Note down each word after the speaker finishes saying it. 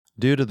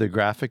Due to the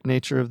graphic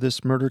nature of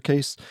this murder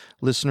case,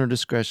 listener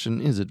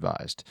discretion is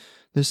advised.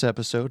 This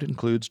episode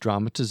includes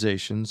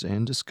dramatizations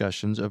and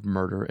discussions of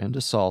murder and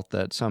assault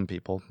that some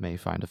people may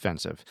find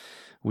offensive.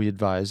 We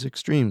advise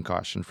extreme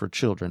caution for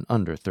children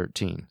under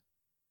 13.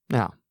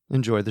 Now,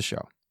 enjoy the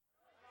show.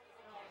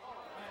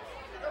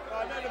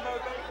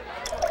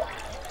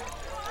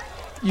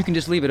 You can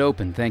just leave it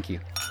open, thank you.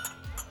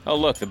 Oh,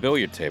 look, the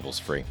billiard table's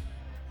free.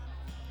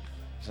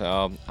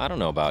 So, I don't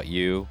know about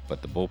you,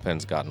 but the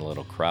bullpen's gotten a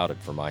little crowded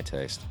for my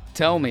taste.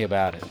 Tell me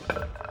about it.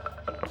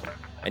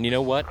 And you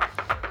know what?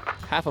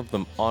 Half of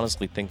them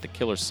honestly think the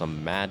killer's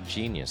some mad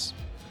genius.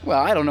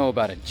 Well, I don't know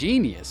about a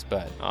genius,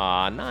 but...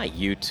 Not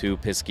you too,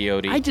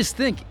 Pisciotti. I just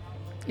think,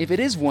 if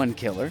it is one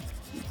killer,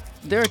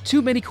 there are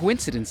too many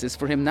coincidences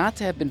for him not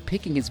to have been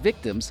picking his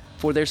victims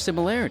for their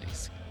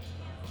similarities.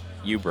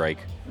 You break.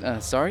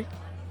 Sorry?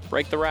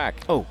 Break the rack.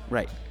 Oh,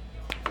 right.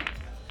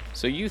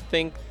 So you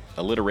think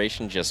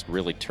alliteration just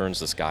really turns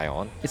this guy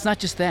on? It's not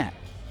just that.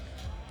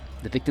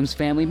 The victim's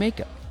family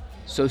makeup,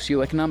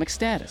 socioeconomic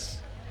status,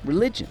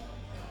 religion.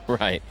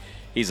 Right.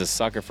 He's a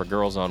sucker for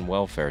girls on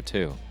welfare,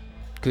 too.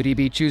 Could he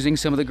be choosing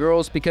some of the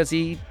girls because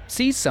he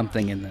sees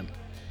something in them?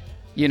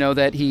 You know,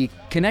 that he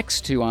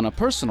connects to on a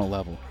personal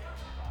level.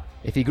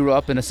 If he grew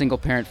up in a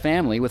single-parent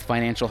family with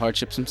financial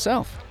hardships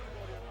himself.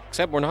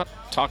 Except we're not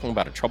talking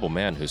about a troubled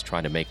man who's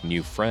trying to make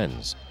new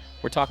friends.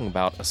 We're talking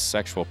about a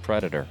sexual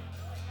predator.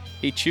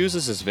 He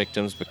chooses his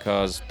victims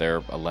because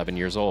they're 11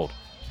 years old,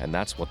 and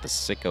that's what the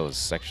sicko is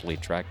sexually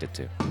attracted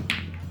to.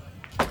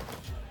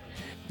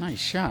 Nice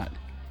shot.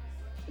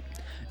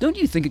 Don't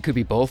you think it could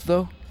be both,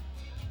 though?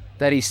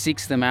 That he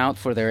seeks them out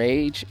for their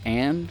age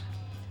and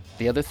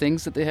the other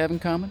things that they have in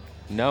common?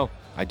 No,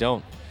 I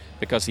don't.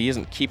 Because he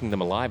isn't keeping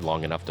them alive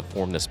long enough to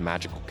form this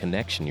magical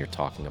connection you're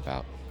talking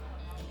about.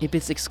 If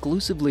it's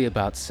exclusively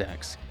about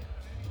sex,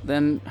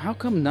 then how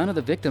come none of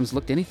the victims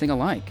looked anything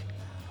alike?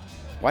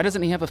 Why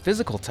doesn't he have a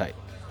physical type?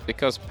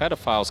 Because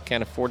pedophiles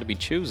can't afford to be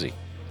choosy.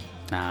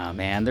 Ah,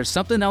 man, there's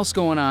something else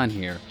going on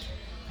here.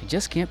 I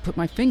just can't put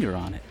my finger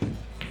on it.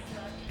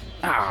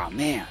 Ah,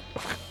 man.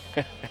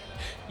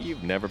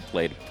 You've never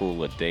played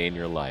pool a day in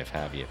your life,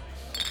 have you?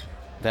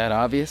 That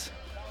obvious?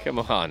 Come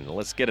on,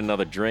 let's get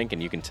another drink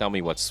and you can tell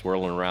me what's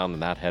swirling around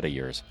in that head of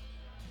yours.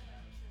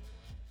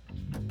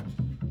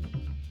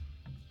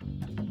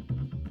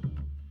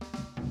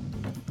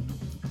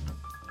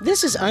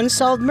 This is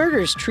Unsolved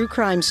Murders True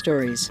Crime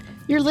Stories.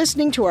 You're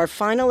listening to our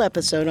final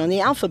episode on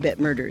the Alphabet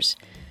Murders.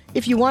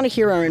 If you want to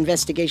hear our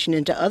investigation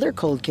into other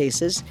cold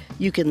cases,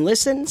 you can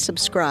listen,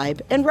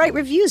 subscribe, and write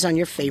reviews on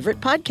your favorite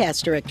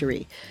podcast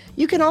directory.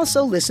 You can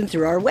also listen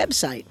through our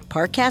website,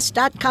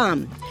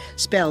 parcast.com,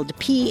 spelled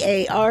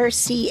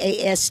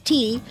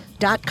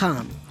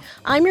Parcast.com.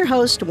 I'm your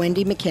host,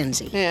 Wenndy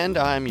McKenzie. And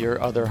I'm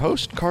your other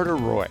host, Carter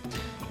Roy.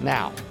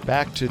 Now,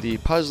 back to the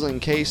puzzling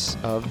case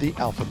of the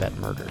Alphabet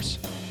Murders.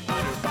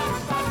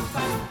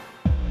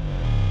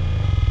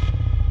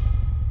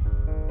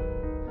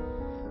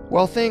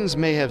 While things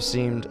may have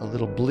seemed a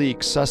little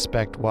bleak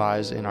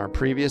suspect-wise in our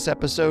previous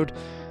episode,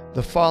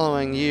 the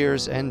following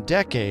years and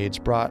decades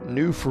brought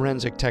new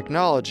forensic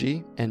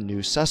technology and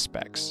new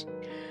suspects.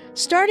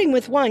 Starting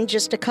with one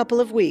just a couple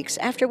of weeks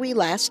after we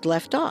last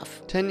left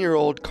off.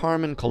 10-year-old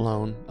Carmen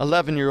Colon,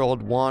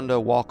 11-year-old Wanda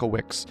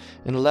Walkowicz,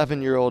 and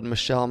 11-year-old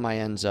Michelle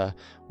Maenza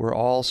were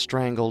all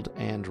strangled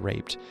and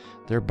raped.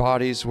 Their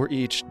bodies were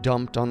each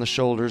dumped on the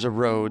shoulders of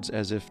roads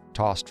as if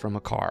tossed from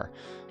a car.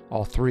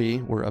 All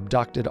three were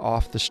abducted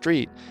off the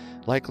street,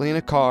 likely in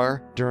a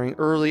car, during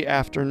early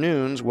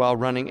afternoons while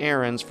running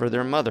errands for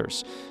their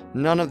mothers.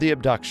 None of the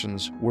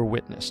abductions were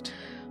witnessed.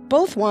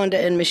 Both Wanda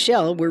and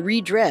Michelle were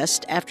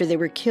redressed after they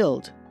were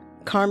killed.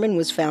 Carmen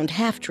was found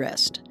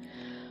half-dressed.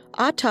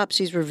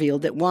 Autopsies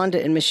revealed that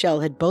Wanda and Michelle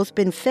had both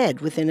been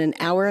fed within an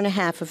hour and a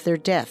half of their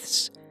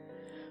deaths.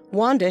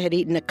 Wanda had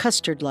eaten a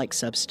custard-like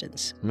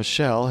substance.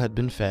 Michelle had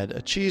been fed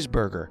a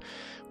cheeseburger,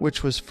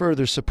 which was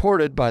further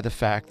supported by the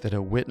fact that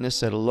a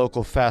witness at a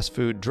local fast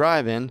food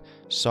drive-in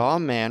saw a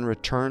man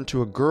return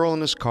to a girl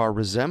in his car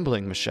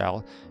resembling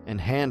Michelle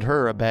and hand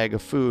her a bag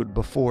of food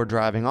before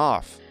driving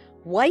off.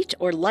 White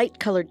or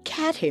light-colored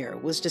cat hair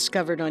was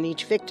discovered on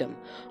each victim,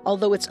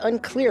 although it's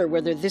unclear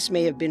whether this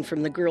may have been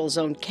from the girl's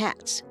own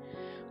cats.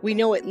 We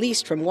know at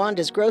least from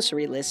Wanda's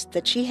grocery list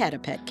that she had a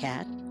pet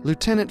cat.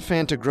 Lieutenant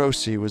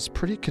Fantagrossi was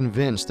pretty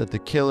convinced that the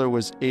killer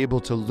was able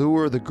to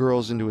lure the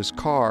girls into his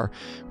car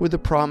with the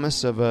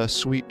promise of a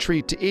sweet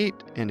treat to eat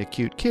and a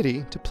cute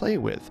kitty to play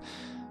with,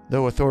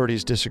 though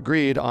authorities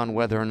disagreed on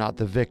whether or not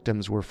the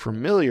victims were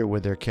familiar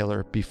with their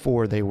killer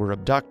before they were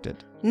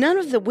abducted. None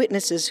of the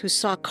witnesses who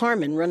saw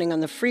Carmen running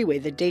on the freeway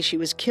the day she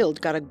was killed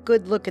got a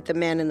good look at the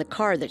man in the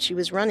car that she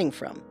was running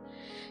from.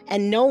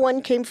 And no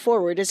one came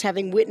forward as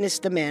having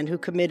witnessed the man who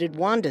committed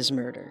Wanda's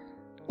murder.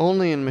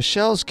 Only in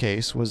Michelle's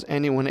case was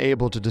anyone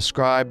able to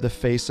describe the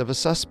face of a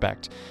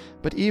suspect,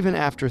 but even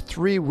after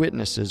 3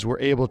 witnesses were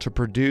able to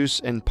produce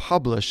and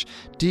publish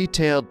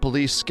detailed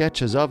police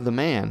sketches of the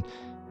man,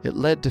 it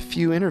led to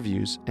few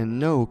interviews and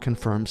no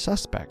confirmed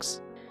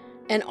suspects.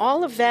 And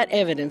all of that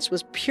evidence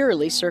was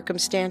purely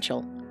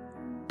circumstantial.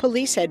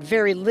 police had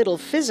very little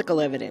physical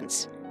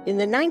evidence. In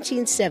the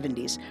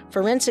 1970s,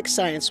 forensic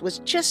science was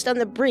just on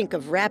the brink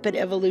of rapid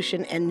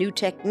evolution and new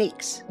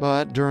techniques.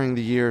 But during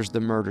the years the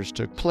murders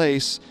took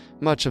place,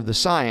 much of the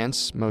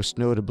science, most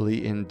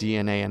notably in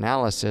DNA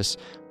analysis,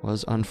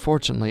 was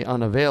unfortunately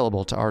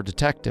unavailable to our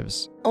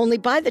detectives. Only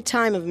by the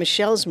time of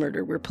Michelle's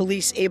murder were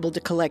police able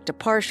to collect a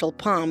partial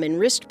palm and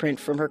wrist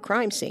print from her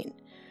crime scene.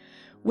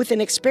 With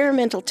an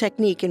experimental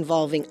technique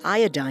involving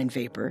iodine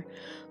vapor,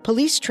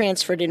 police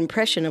transferred an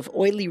impression of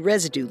oily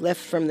residue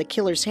left from the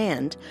killer's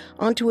hand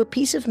onto a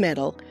piece of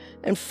metal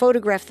and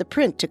photographed the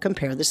print to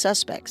compare the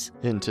suspects.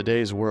 In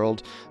today's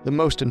world, the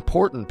most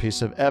important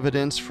piece of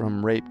evidence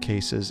from rape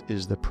cases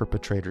is the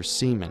perpetrator's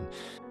semen.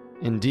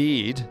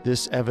 Indeed,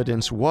 this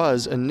evidence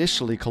was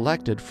initially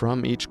collected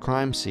from each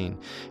crime scene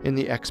in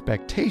the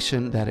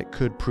expectation that it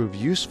could prove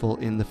useful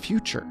in the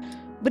future.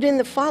 But in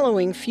the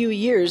following few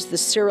years, the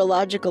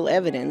serological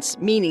evidence,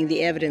 meaning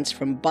the evidence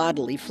from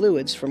bodily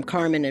fluids from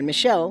Carmen and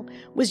Michelle,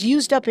 was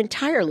used up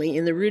entirely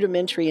in the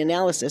rudimentary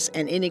analysis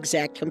and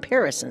inexact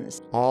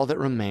comparisons. All that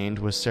remained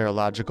was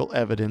serological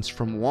evidence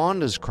from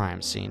Wanda's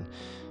crime scene.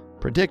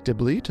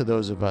 Predictably, to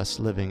those of us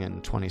living in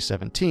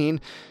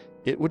 2017,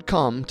 it would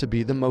come to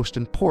be the most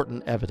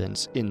important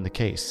evidence in the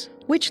case.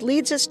 Which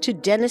leads us to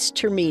Dennis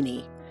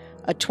Termini,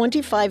 a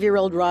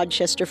 25-year-old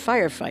Rochester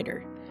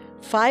firefighter.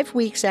 5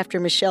 weeks after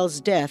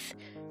Michelle's death,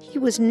 he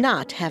was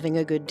not having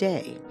a good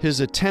day. His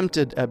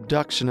attempted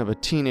abduction of a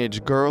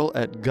teenage girl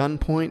at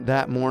gunpoint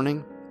that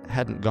morning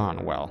hadn't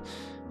gone well.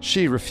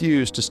 She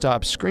refused to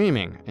stop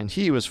screaming, and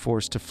he was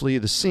forced to flee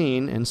the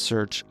scene in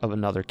search of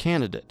another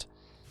candidate.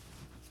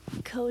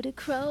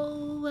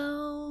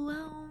 Kodachrome,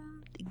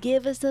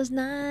 give us those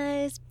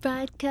nice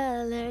bright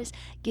colors,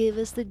 give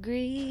us the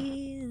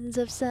greens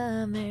of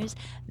summers,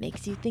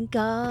 makes you think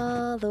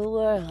all the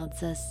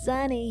world's a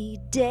sunny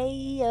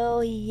day,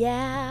 oh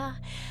yeah.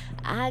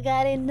 I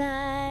got a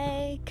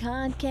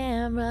Nikon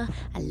camera,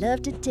 I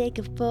love to take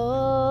a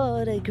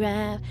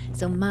photograph,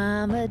 so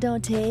mama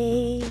don't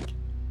take...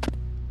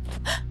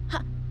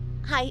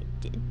 Hi,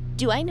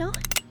 do I know?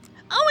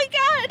 Oh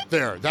my god!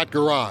 There, that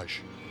garage.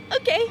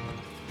 Okay.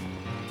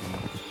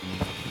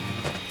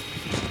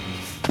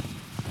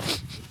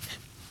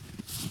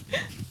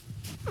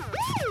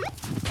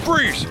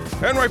 Freeze!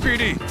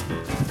 NYPD!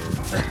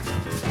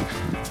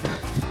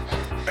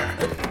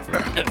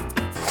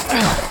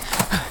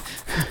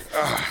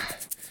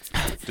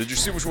 Did you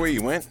see which way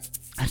you went?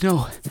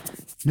 No.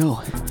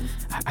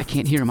 I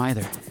can't hear him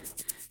either.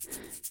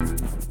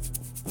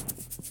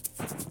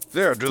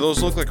 There, do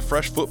those look like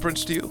fresh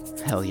footprints to you?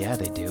 Hell yeah,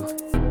 they do.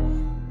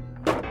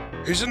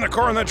 He's in the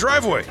car in that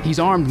driveway! He's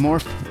armed,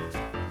 Morph.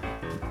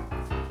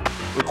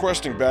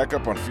 Requesting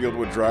backup on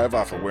Fieldwood Drive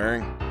off of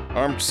Waring.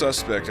 Armed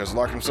suspect has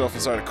locked himself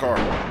inside a car.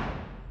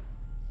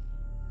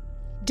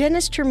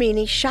 Dennis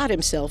Termini shot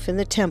himself in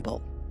the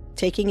temple,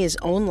 taking his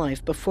own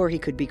life before he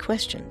could be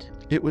questioned.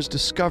 It was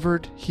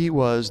discovered he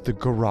was the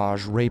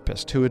garage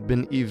rapist who had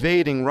been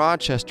evading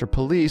Rochester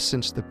police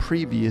since the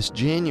previous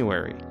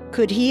January.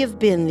 Could he have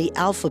been the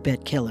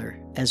alphabet killer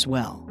as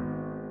well?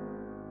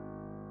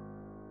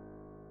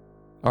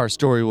 Our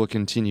story will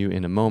continue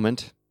in a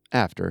moment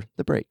after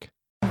the break.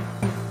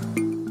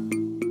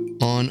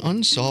 On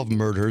Unsolved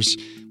Murders,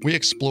 we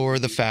explore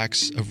the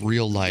facts of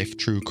real-life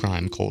true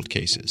crime cold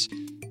cases.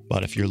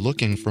 But if you're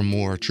looking for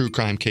more true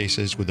crime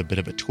cases with a bit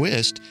of a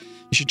twist,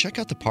 you should check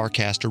out the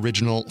Parcast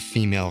original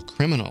Female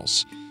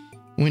Criminals.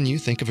 When you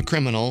think of a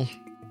criminal,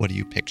 what do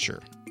you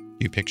picture?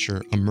 You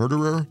picture a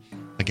murderer,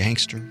 a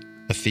gangster,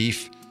 a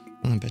thief?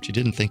 Well, I bet you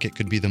didn't think it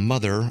could be the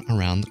mother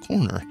around the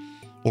corner,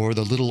 or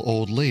the little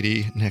old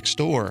lady next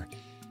door.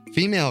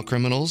 Female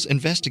Criminals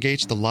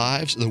investigates the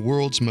lives of the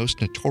world's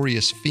most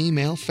notorious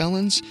female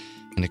felons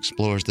and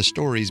explores the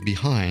stories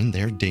behind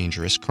their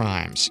dangerous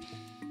crimes.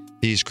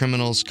 These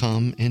criminals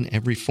come in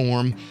every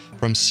form,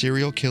 from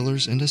serial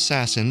killers and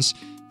assassins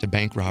to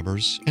bank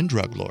robbers and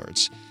drug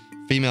lords.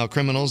 Female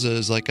Criminals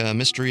is like a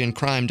mystery and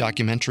crime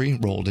documentary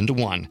rolled into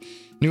one.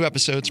 New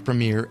episodes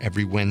premiere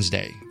every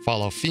Wednesday.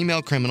 Follow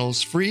Female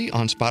Criminals free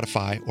on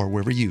Spotify or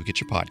wherever you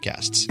get your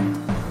podcasts.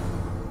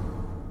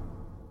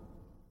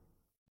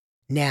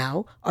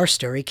 Now, our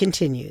story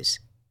continues.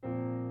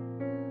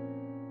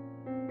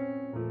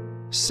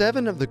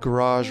 7 of the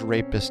garage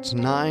rapist's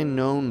 9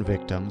 known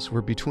victims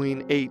were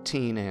between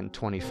 18 and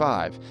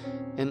 25,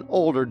 an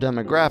older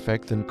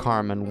demographic than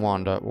Carmen,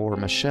 Wanda, or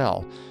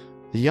Michelle.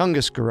 The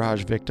youngest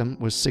garage victim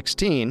was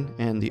 16,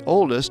 and the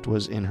oldest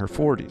was in her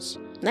 40s.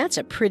 That's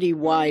a pretty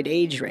wide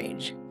age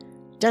range.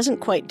 Doesn't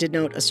quite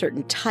denote a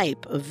certain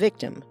type of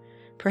victim.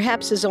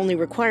 Perhaps his only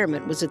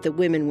requirement was that the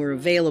women were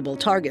available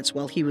targets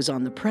while he was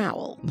on the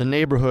prowl. The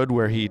neighborhood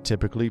where he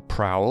typically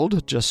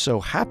prowled just so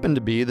happened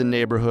to be the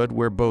neighborhood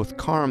where both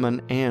Carmen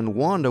and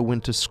Wanda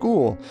went to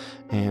school,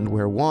 and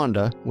where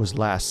Wanda was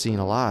last seen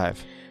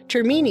alive.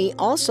 Termini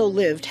also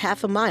lived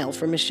half a mile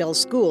from Michelle's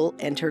school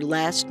and her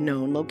last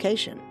known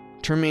location.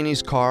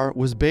 Termini's car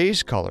was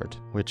beige-colored,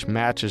 which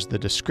matches the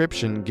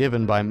description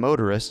given by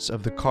motorists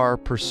of the car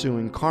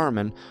pursuing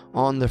Carmen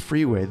on the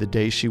freeway the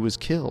day she was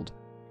killed.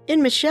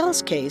 In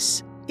Michelle's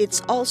case,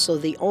 it's also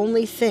the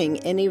only thing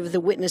any of the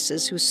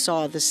witnesses who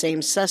saw the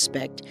same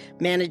suspect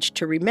managed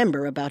to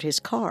remember about his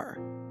car.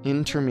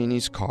 In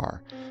Termini's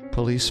car,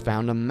 police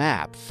found a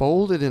map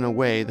folded in a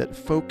way that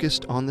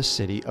focused on the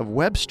city of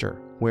Webster,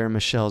 where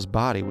Michelle's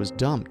body was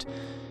dumped.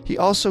 He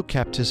also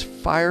kept his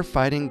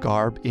firefighting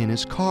garb in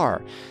his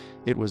car.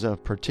 It was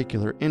of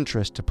particular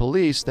interest to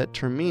police that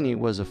Termini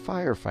was a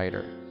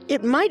firefighter.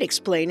 It might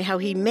explain how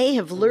he may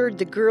have lured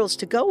the girls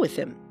to go with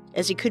him,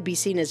 as he could be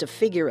seen as a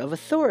figure of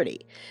authority,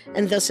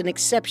 and thus an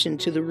exception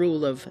to the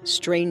rule of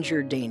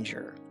stranger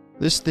danger.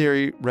 This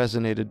theory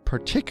resonated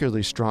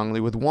particularly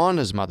strongly with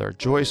Wanda's mother,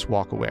 Joyce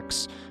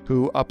Walkowicz,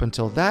 who, up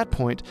until that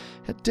point,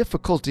 had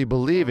difficulty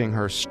believing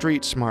her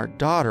street-smart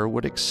daughter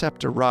would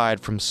accept a ride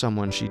from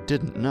someone she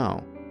didn't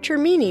know.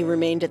 Termini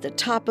remained at the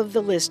top of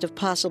the list of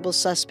possible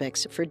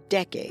suspects for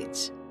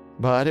decades.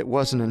 But it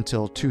wasn't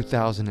until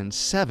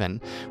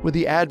 2007, with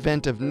the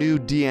advent of new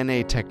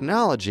DNA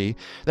technology,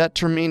 that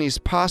Termini's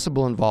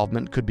possible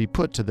involvement could be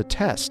put to the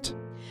test.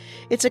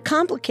 It's a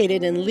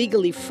complicated and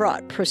legally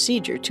fraught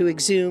procedure to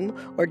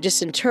exhume or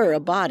disinter a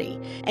body,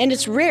 and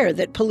it's rare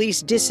that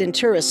police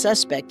disinter a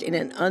suspect in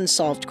an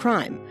unsolved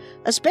crime,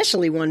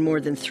 especially one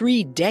more than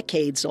 3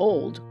 decades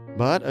old.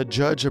 But a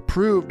judge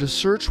approved a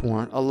search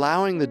warrant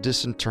allowing the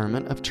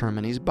disinterment of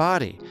Termini's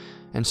body,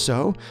 and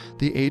so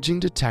the aging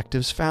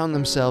detectives found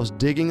themselves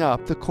digging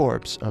up the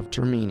corpse of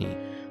Termini.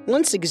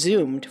 Once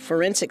exhumed,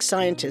 forensic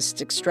scientists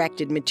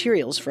extracted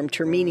materials from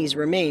Termini's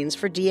remains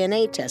for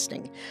DNA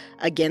testing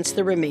against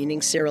the remaining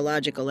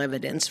serological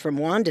evidence from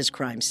Wanda's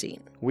crime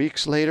scene.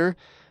 Weeks later,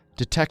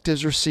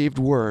 detectives received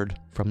word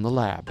from the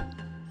lab.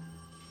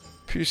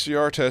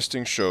 PCR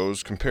testing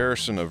shows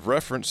comparison of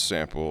reference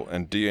sample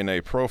and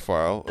DNA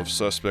profile of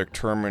suspect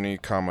Termini,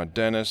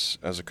 Dennis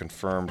as a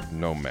confirmed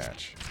no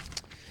match.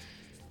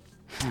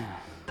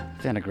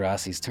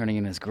 Denegrassi's turning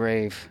in his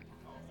grave.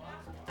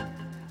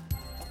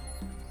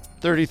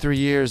 33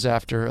 years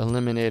after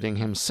eliminating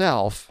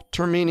himself,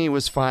 Termini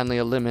was finally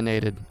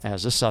eliminated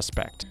as a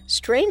suspect.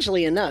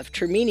 Strangely enough,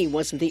 Termini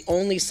wasn't the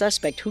only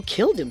suspect who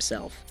killed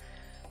himself.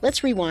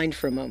 Let's rewind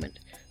for a moment.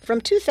 From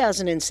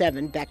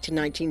 2007 back to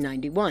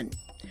 1991.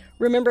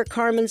 Remember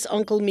Carmen's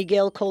uncle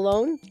Miguel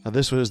Colon?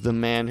 This was the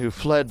man who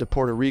fled to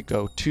Puerto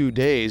Rico 2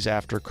 days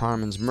after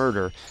Carmen's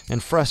murder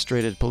and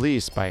frustrated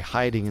police by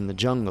hiding in the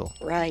jungle.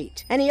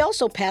 Right. And he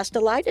also passed a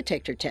lie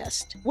detector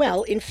test.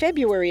 Well, in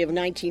February of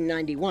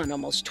 1991,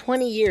 almost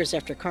 20 years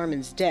after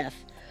Carmen's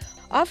death,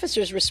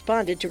 officers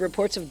responded to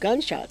reports of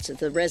gunshots at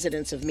the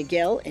residence of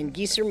Miguel and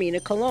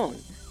Guillermina Colon,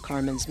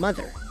 Carmen's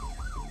mother.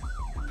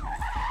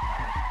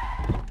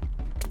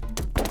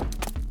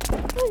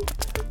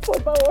 Por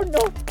favor,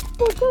 no.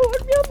 Por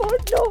favor, mi amor,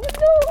 no.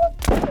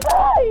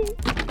 Ay.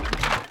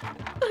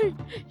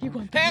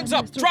 Hands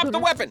up! Drop the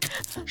weapon!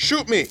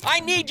 Shoot me!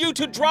 I need you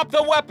to drop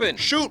the weapon!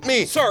 Shoot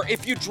me! Sir,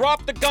 if you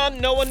drop the gun,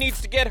 no one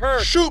needs to get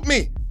hurt. Shoot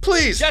me!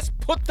 Please! Just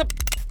put the...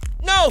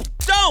 No!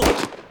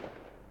 Don't!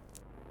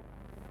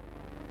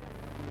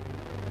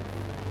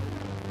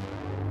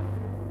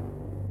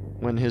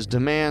 When his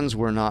demands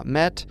were not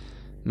met,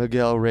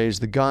 Miguel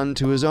raised the gun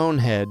to his own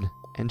head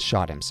and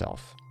shot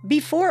himself.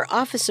 Before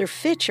Officer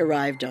Fitch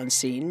arrived on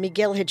scene,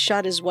 Miguel had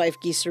shot his wife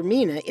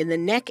Guillermina in the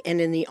neck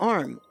and in the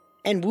arm,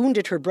 and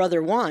wounded her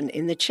brother Juan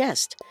in the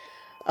chest.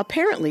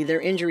 Apparently, their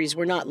injuries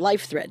were not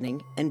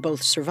life-threatening, and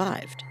both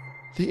survived.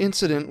 The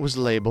incident was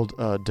labeled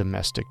a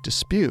domestic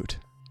dispute,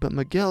 but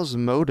Miguel's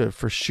motive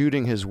for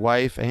shooting his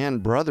wife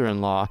and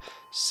brother-in-law,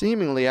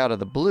 seemingly out of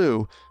the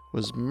blue,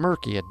 was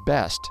murky at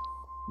best.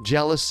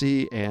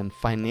 Jealousy and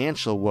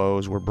financial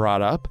woes were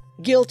brought up.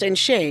 Guilt and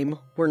shame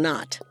were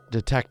not.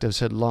 Detectives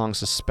had long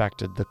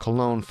suspected the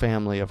Colon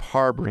family of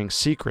harboring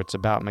secrets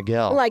about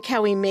Miguel. Like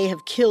how he may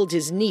have killed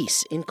his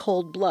niece in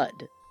cold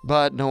blood.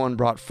 But no one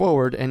brought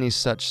forward any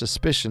such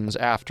suspicions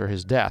after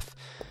his death.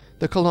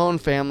 The Colon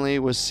family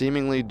was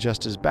seemingly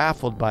just as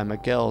baffled by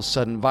Miguel's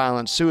sudden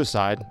violent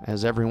suicide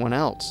as everyone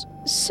else.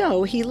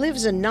 So he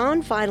lives a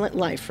non-violent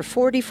life for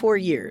 44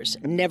 years,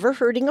 never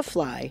hurting a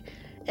fly,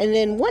 and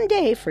then one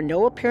day, for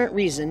no apparent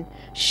reason,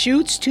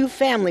 shoots 2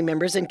 family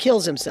members and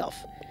kills himself.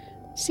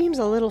 Seems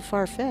a little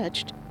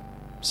far-fetched.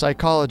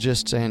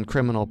 Psychologists and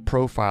criminal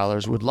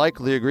profilers would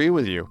likely agree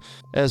with you,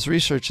 as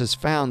research has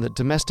found that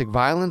domestic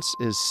violence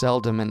is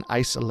seldom an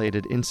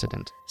isolated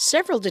incident.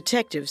 Several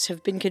detectives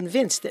have been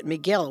convinced that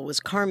Miguel was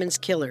Carmen's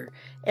killer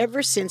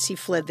ever since he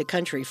fled the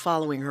country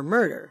following her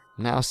murder.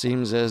 Now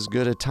seems as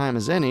good a time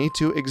as any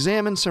to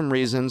examine some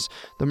reasons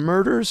the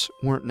murders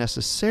weren't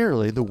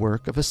necessarily the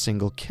work of a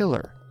single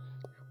killer.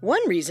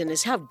 One reason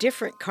is how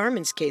different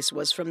Carmen's case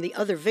was from the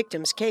other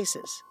victims'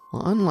 cases.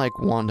 Well, unlike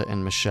Wanda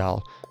and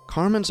Michelle,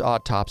 Carmen's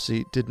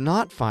autopsy did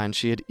not find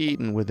she had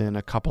eaten within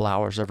a couple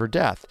hours of her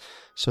death,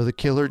 so the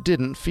killer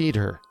didn't feed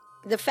her.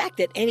 The fact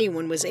that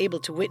anyone was able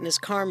to witness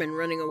Carmen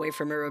running away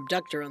from her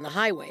abductor on the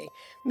highway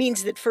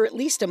means that for at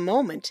least a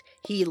moment,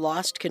 he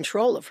lost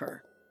control of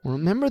her.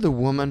 Remember the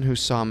woman who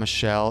saw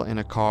Michelle in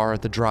a car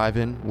at the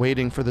drive-in,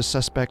 waiting for the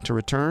suspect to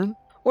return?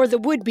 Or the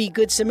would-be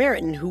Good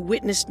Samaritan who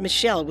witnessed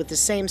Michelle with the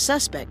same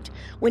suspect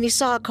when he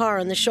saw a car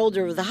on the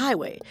shoulder of the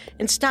highway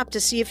and stopped to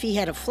see if he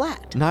had a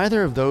flat.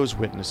 Neither of those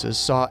witnesses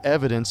saw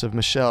evidence of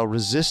Michelle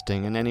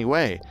resisting in any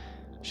way.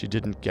 She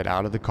didn't get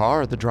out of the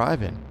car at the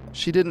drive-in.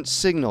 She didn't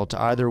signal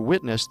to either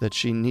witness that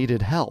she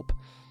needed help.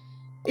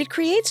 It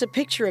creates a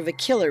picture of a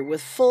killer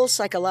with full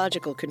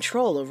psychological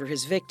control over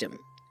his victim.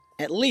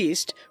 At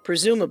least,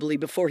 presumably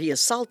before he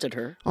assaulted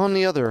her. On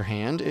the other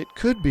hand, it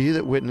could be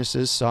that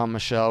witnesses saw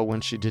Michelle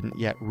when she didn't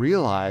yet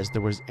realize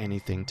there was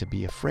anything to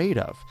be afraid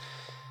of.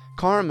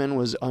 Carmen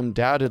was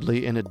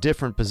undoubtedly in a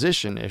different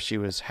position if she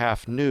was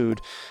half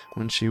nude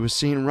when she was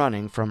seen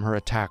running from her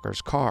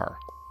attacker's car.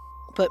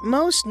 But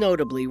most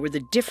notably were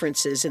the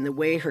differences in the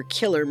way her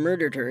killer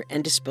murdered her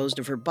and disposed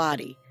of her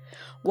body.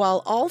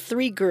 While all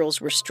three girls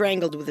were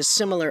strangled with a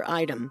similar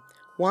item,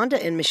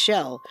 Wanda and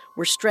Michelle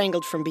were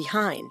strangled from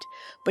behind,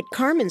 but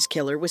Carmen's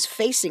killer was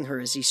facing her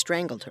as he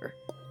strangled her.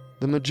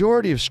 The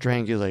majority of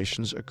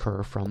strangulations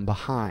occur from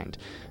behind.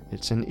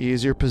 It's an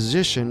easier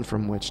position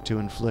from which to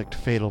inflict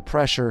fatal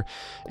pressure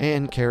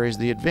and carries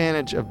the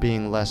advantage of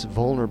being less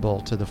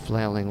vulnerable to the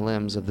flailing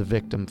limbs of the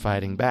victim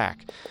fighting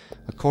back.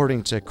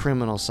 According to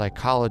criminal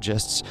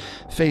psychologists,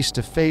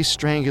 face-to-face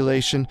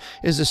strangulation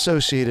is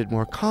associated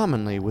more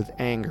commonly with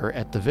anger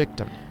at the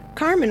victim.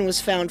 Carmen was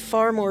found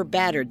far more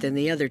battered than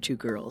the other two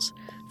girls.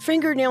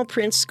 Fingernail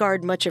prints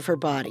scarred much of her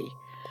body.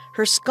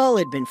 Her skull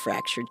had been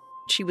fractured.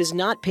 She was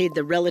not paid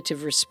the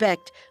relative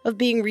respect of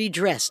being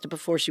redressed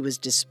before she was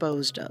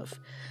disposed of.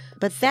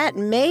 But that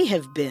may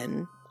have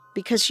been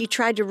because she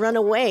tried to run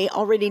away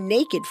already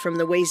naked from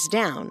the waist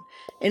down,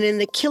 and in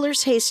the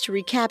killer's haste to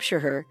recapture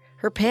her,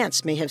 her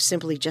pants may have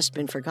simply just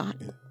been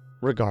forgotten.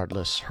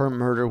 Regardless, her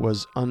murder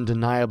was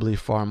undeniably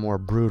far more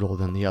brutal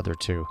than the other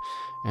two,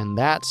 and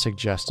that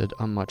suggested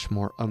a much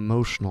more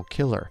emotional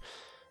killer.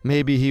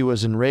 Maybe he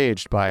was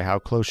enraged by how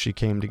close she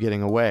came to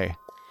getting away.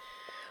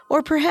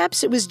 Or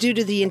perhaps it was due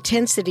to the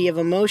intensity of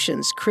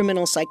emotions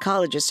criminal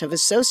psychologists have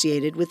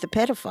associated with the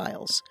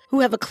pedophiles, who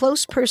have a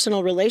close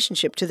personal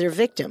relationship to their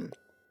victim.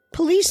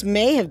 Police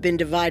may have been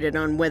divided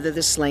on whether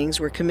the slayings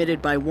were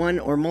committed by one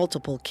or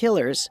multiple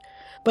killers,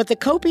 but the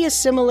copious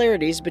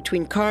similarities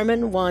between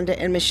Carmen, Wanda,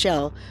 and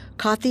Michelle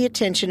caught the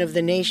attention of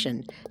the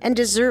nation, and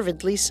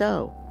deservedly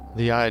so.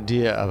 The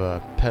idea of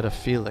a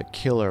pedophilic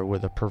killer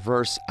with a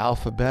perverse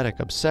alphabetic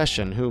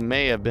obsession who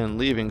may have been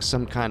leaving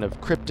some kind of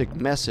cryptic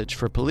message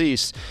for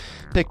police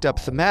picked up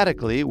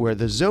thematically where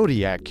the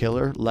Zodiac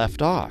killer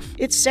left off.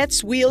 It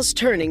sets wheels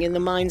turning in the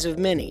minds of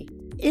many.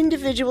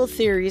 Individual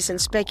theories and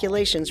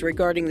speculations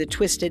regarding the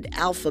twisted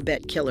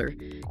alphabet killer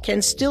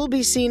can still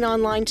be seen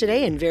online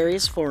today in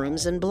various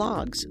forums and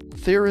blogs.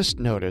 Theorists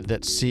noted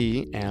that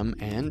C, M,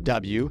 and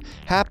W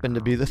happen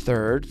to be the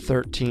 3rd,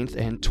 13th,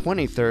 and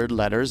 23rd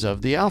letters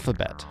of the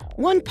alphabet.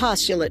 One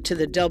postulate to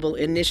the double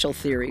initial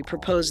theory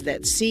proposed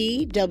that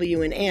C,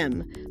 W, and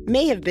M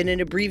may have been an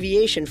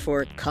abbreviation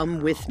for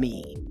 "come with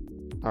me."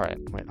 All right,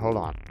 wait, hold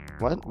on.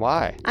 What?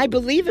 Why? I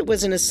believe it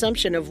was an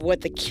assumption of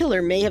what the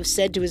killer may have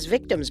said to his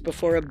victims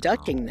before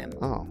abducting them.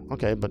 Oh,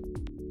 okay, but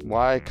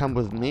why come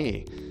with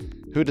me?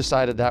 Who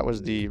decided that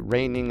was the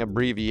reigning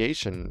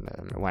abbreviation?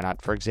 Why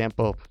not, for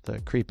example, the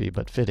creepy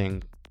but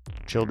fitting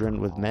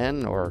children with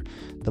men, or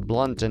the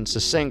blunt and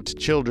succinct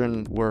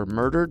children were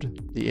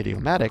murdered, the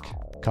idiomatic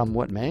come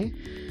what may?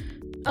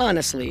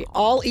 Honestly,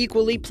 all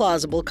equally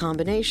plausible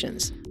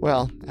combinations.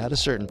 Well, at a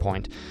certain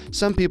point,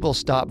 some people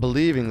stopped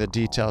believing the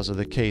details of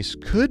the case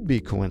could be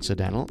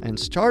coincidental and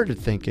started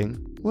thinking,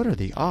 what are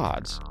the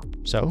odds?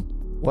 So,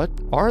 what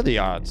are the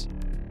odds?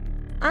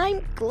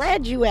 I'm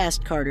glad you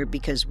asked, Carter,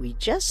 because we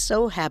just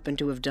so happen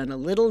to have done a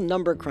little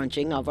number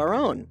crunching of our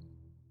own.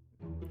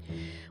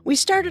 We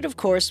started, of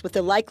course, with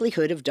the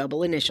likelihood of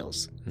double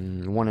initials.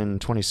 1 in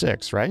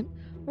 26, right?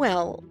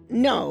 Well,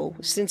 no,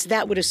 since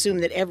that would assume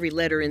that every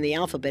letter in the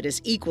alphabet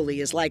is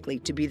equally as likely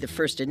to be the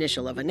first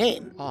initial of a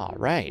name. Ah,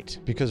 right.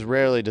 Because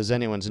rarely does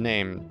anyone's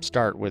name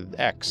start with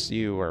X,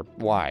 U, or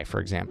Y, for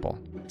example.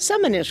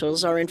 Some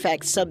initials are in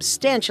fact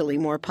substantially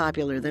more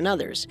popular than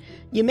others.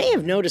 You may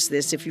have noticed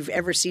this if you've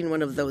ever seen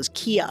one of those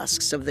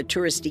kiosks of the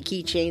touristy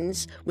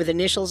keychains with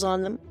initials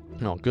on them.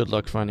 Oh, good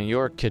luck finding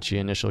your kitschy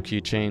initial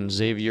keychain,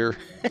 Xavier.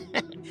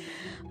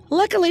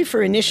 Luckily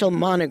for initial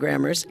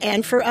monogrammers,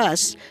 and for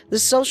us, the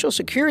Social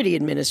Security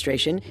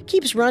Administration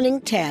keeps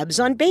running tabs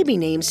on baby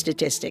name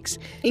statistics,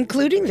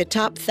 including the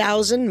top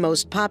 1,000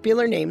 most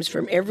popular names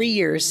from every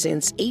year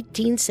since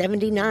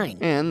 1879.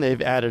 And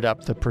they've added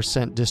up the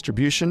percent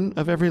distribution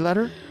of every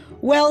letter?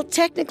 Well,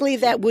 technically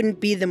that wouldn't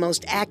be the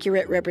most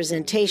accurate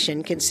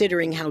representation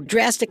considering how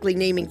drastically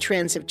naming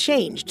trends have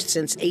changed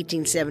since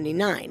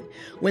 1879,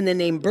 when the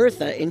name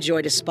Bertha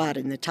enjoyed a spot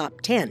in the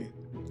top 10.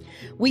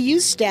 We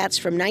use stats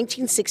from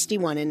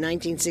 1961 and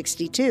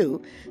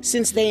 1962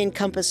 since they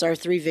encompass our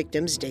three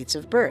victims' dates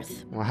of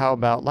birth. Well, how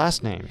about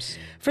last names?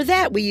 For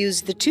that, we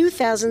use the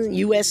 2000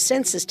 U.S.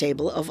 Census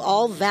table of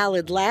all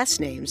valid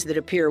last names that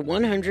appear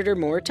 100 or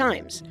more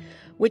times,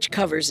 which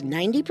covers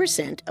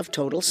 90% of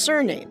total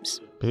surnames.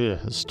 Ugh,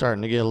 it's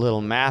starting to get a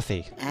little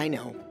mathy. I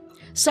know.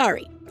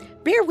 Sorry.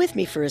 Bear with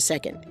me for a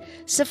second.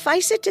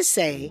 Suffice it to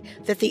say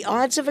that the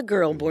odds of a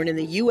girl born in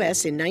the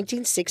U.S. in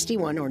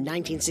 1961 or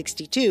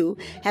 1962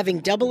 having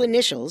double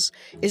initials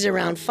is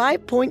around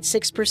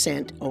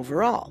 5.6%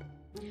 overall.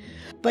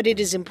 But it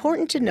is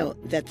important to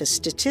note that the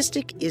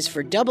statistic is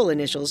for double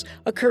initials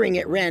occurring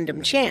at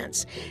random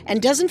chance and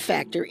doesn't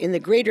factor in the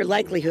greater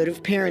likelihood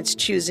of parents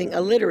choosing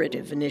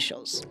alliterative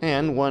initials.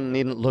 And one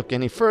needn't look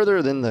any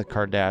further than the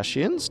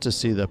Kardashians to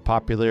see the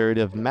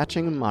popularity of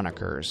matching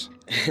monikers.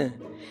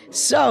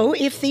 So,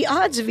 if the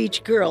odds of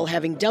each girl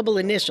having double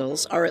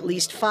initials are at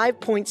least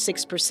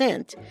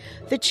 5.6%,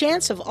 the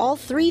chance of all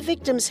 3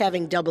 victims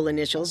having double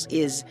initials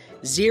is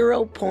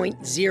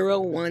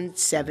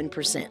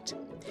 0.017%.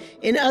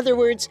 In other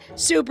words,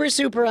 super,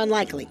 super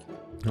unlikely.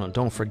 Now,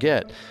 don't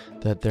forget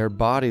that their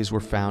bodies were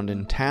found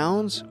in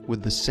towns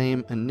with the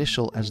same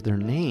initial as their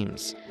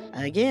names.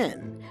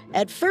 Again,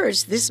 at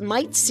first, this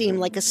might seem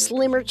like a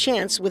slimmer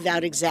chance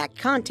without exact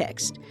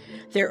context.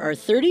 There are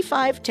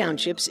 35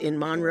 townships in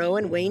Monroe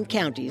and Wayne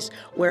counties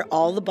where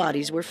all the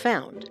bodies were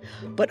found,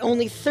 but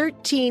only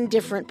 13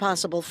 different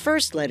possible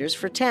first letters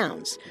for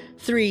towns.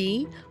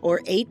 3, or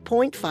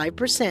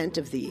 8.5%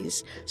 of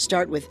these,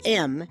 start with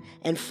M,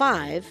 and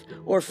 5,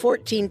 or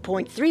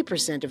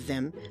 14.3% of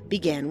them,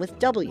 began with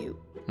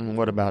W. And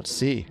what about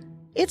C?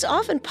 It's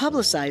often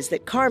publicized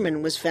that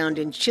Carmen was found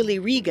in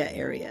Chillyriga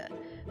area,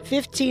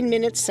 15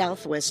 minutes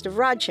southwest of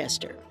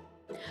Rochester.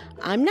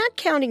 I'm not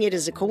counting it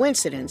as a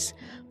coincidence,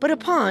 but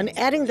upon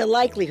adding the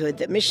likelihood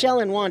that Michelle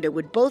and Wanda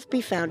would both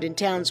be found in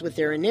towns with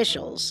their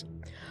initials,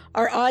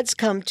 our odds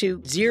come to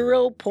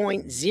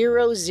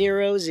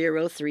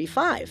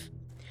 0.00035.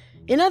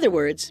 In other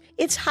words,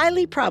 it's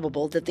highly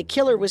probable that the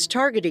killer was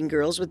targeting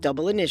girls with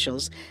double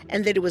initials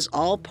and that it was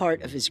all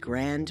part of his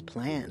grand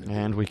plan.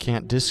 And we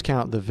can't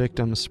discount the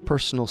victims'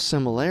 personal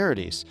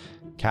similarities.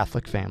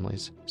 Catholic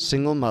families,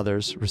 single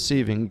mothers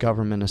receiving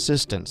government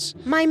assistance.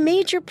 My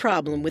major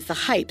problem with the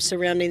hype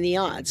surrounding the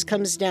odds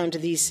comes down to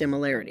these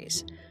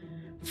similarities.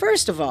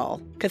 First of all,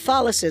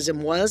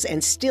 Catholicism was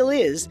and still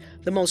is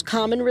the most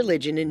common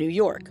religion in New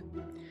York.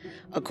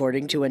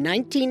 According to a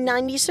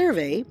 1990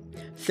 survey,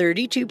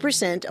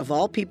 32% of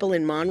all people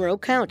in Monroe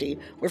County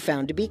were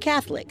found to be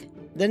Catholic.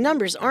 The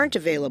numbers aren't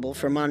available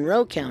for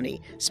Monroe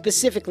County,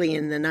 specifically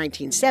in the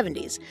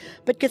 1970s,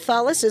 but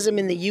Catholicism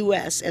in the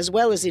U.S. as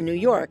well as in New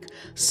York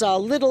saw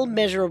little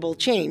measurable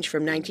change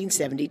from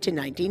 1970 to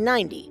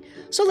 1990.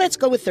 So let's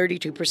go with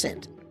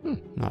 32%.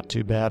 Not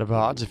too bad of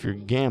odds if you're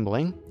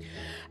gambling.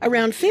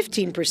 Around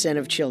 15%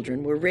 of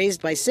children were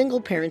raised by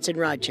single parents in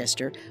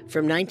Rochester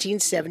from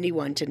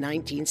 1971 to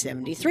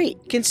 1973.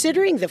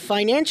 Considering the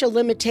financial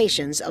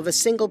limitations of a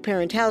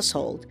single-parent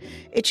household,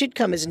 it should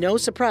come as no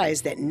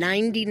surprise that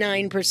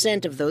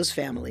 99% of those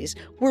families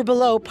were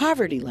below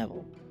poverty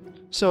level.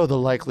 So the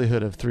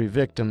likelihood of 3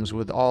 victims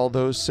with all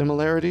those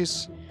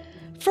similarities?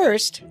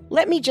 First,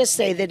 let me just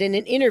say that in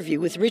an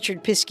interview with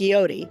Richard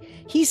Pisciotti,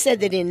 he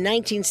said that in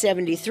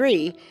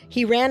 1973,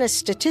 he ran a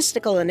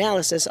statistical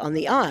analysis on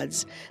the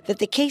odds that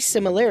the case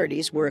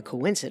similarities were a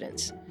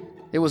coincidence.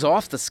 It was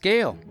off the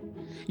scale.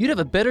 You'd have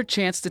a better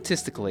chance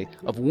statistically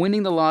of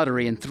winning the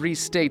lottery in 3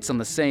 states on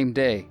the same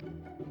day.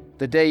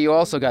 The day you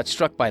also got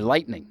struck by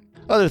lightning.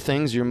 Other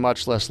things you're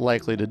much less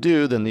likely to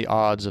do than the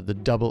odds of the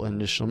double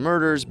initial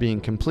murders being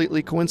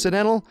completely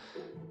coincidental: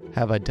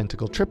 have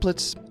identical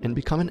triplets and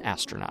become an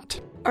astronaut.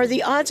 Are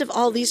the odds of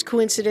all these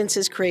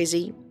coincidences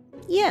crazy?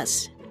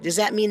 Yes. Does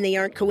that mean they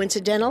aren't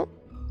coincidental?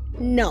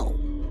 No.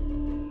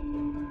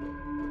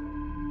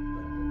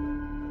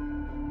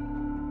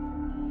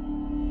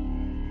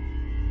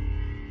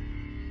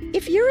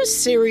 If you're a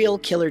serial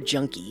killer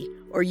junkie,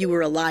 or you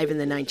were alive in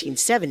the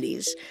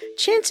 1970s,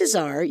 chances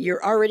are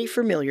you're already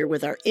familiar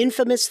with our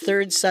infamous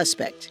third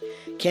suspect,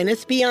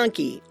 Kenneth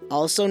Bianchi,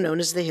 also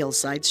known as the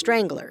Hillside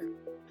Strangler.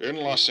 In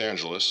Los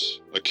Angeles,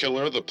 a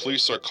killer the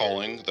police are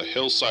calling the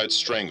Hillside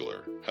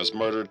Strangler has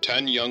murdered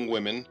 10 young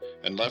women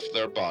and left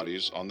their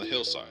bodies on the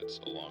hillsides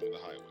along the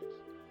highway.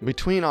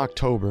 Between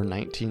October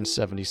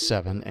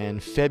 1977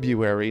 and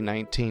February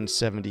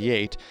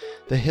 1978,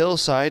 the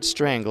Hillside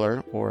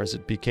Strangler, or as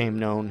it became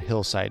known,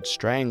 Hillside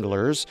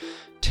Stranglers,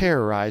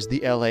 terrorized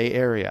the LA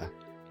area.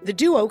 The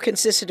duo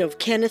consisted of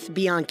Kenneth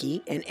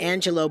Bianchi and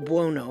Angelo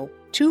Buono,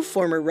 2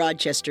 former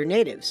Rochester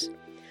natives.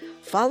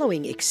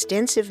 Following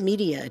extensive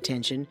media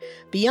attention,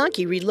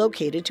 Bianchi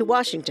relocated to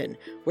Washington,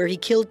 where he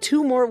killed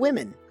 2 more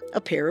women, a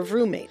pair of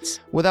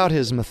roommates. Without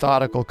his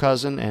methodical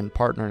cousin and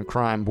partner in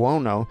crime,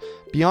 Buono,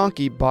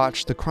 Bianchi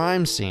botched the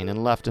crime scene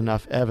and left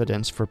enough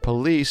evidence for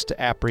police to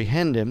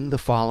apprehend him the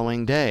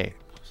following day.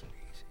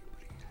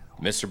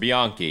 Mr.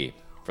 Bianchi,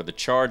 for the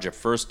charge of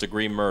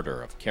first-degree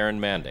murder of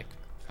Karen Mandick,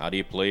 how do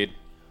you plead?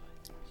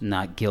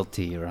 Not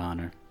guilty, Your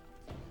Honor.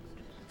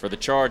 For the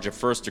charge of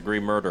first-degree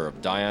murder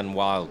of Diane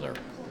Wilder,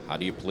 how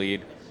do you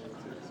plead?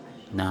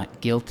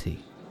 Not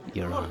guilty,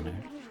 Your Honor.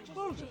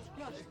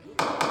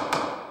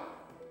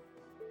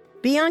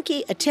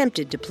 Bianchi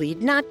attempted to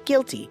plead not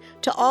guilty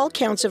to all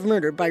counts of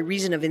murder by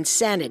reason of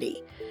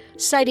insanity.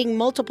 citing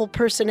multiple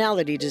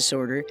personality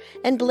disorder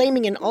and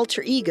blaming an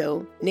alter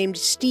ego named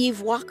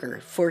Steve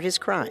Walker for his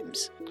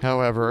crimes.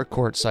 However, a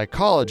court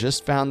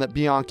psychologist found that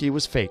Bianchi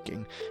was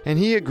faking, and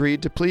he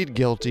agreed to plead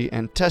guilty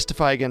and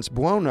testify against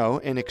Buono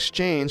in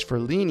exchange for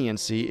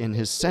leniency in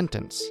his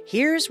sentence.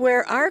 Here's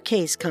where our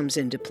case comes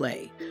into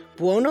play.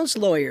 Buono's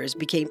lawyers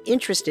became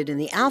interested in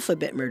the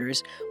Alphabet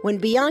murders when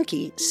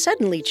Bianchi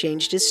suddenly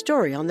changed his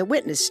story on the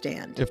witness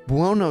stand. If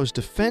Buono's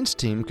defense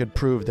team could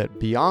prove that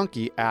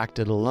Bianchi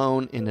acted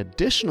alone in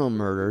additional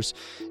murders,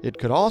 it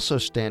could also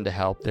stand to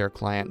help their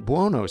client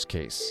Buono's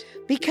case.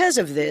 Because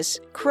of this,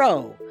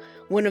 Crow,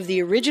 one of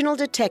the original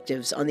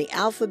detectives on the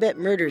Alphabet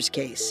murders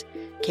case,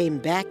 came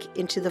back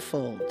into the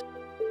fold.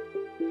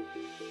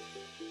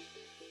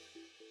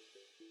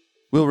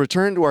 We'll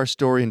return to our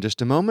story in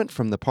just a moment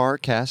from the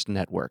Parcast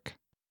Network.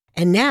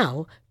 And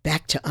now,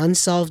 back to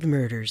Unsolved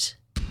Murders.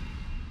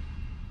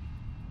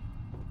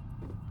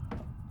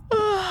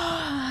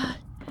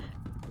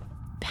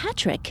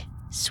 Patrick,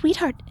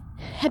 sweetheart,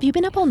 have you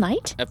been up all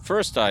night? At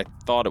first, I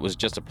thought it was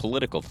just a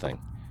political thing,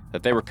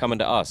 that they were coming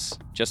to us,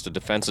 just a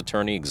defense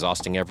attorney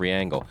exhausting every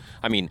angle.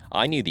 I mean,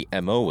 I knew the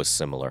MO was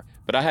similar,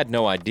 but I had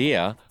no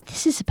idea.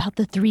 This is about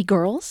the 3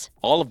 girls?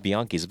 All of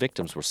Bianchi's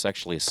victims were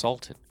sexually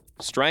assaulted,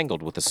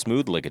 strangled with a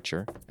smooth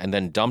ligature, and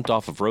then dumped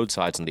off of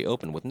roadsides in the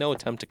open with no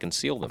attempt to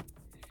conceal them.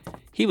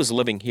 He was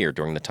living here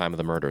during the time of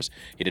the murders.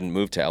 He didn't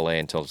move to LA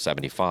until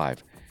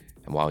 75.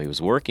 And while he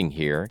was working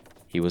here,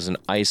 he was an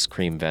ice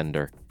cream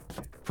vendor.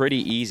 Pretty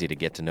easy to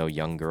get to know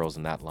young girls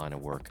in that line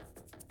of work.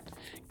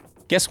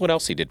 Guess what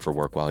else he did for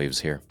work while he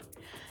was here?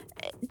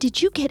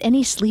 Did you get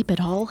any sleep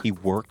at all? He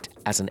worked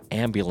as an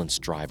ambulance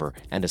driver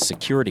and a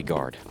security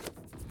guard.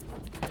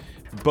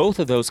 Both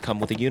of those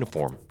come with a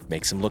uniform,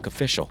 makes him look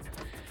official.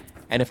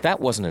 And if that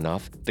wasn't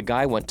enough, the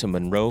guy went to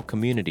Monroe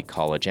Community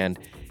College and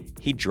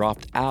he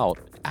dropped out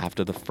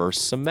after the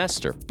first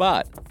semester.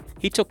 But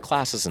he took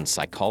classes in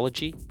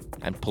psychology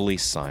and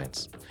police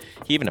science.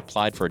 He even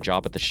applied for a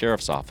job at the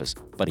sheriff's office,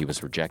 but he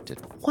was rejected.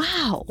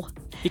 Wow.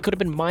 He could have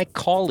been my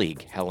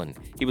colleague, Helen.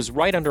 He was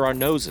right under our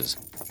noses.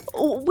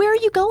 Where are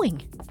you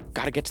going?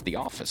 Gotta get to the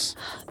office.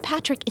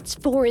 Patrick, it's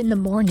 4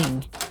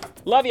 a.m.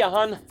 Love ya,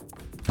 hun.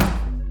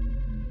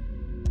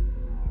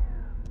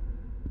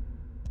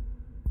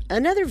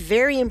 Another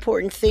very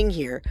important thing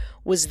here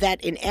was that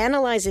in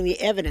analyzing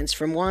the evidence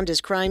from Wanda's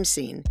crime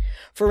scene,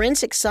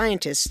 forensic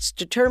scientists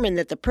determined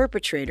that the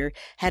perpetrator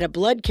had a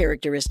blood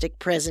characteristic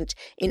present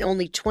in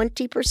only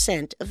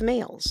 20% of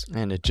males.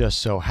 And it just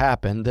so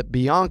happened that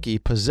Bianchi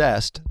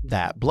possessed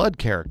that blood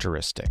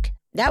characteristic.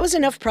 That was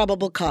enough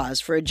probable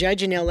cause for a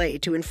judge in L.A.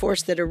 to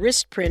enforce that a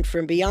wrist print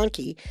from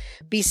Bianchi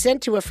be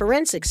sent to a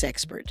forensics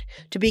expert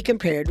to be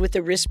compared with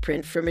the wrist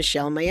print from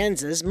Michelle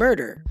Maenza's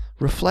murder.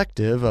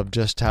 Reflective of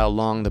just how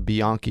long the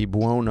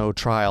Bianchi-Buono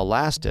trial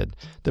lasted,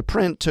 the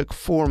print took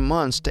 4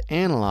 months to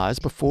analyze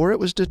before it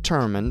was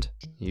determined,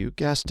 you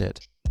guessed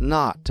it,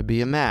 not to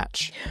be a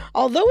match.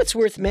 Although it's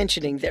worth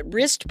mentioning that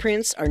wrist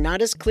prints are not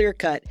as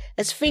clear-cut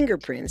as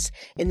fingerprints,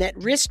 in that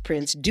wrist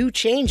prints do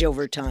change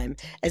over time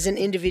as an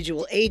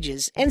individual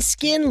ages and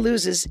skin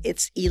loses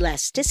its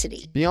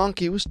elasticity.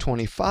 Bianchi was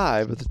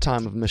 25 at the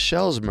time of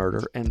Michelle's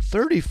murder and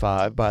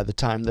 35 by the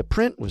time the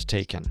print was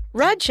taken.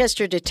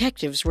 Rochester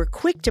detectives were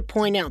quick to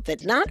point out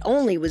that not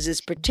only was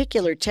this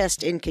particular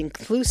test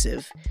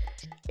inconclusive,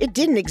 it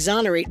didn't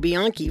exonerate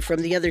Bianchi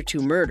from the other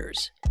 2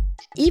 murders.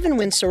 Even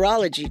when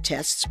serology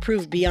tests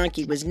proved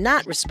Bianchi was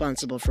not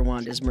responsible for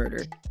Wanda's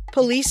murder,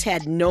 police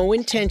had no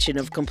intention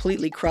of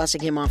completely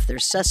crossing him off their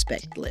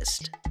suspect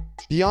list.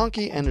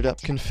 Bianchi ended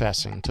up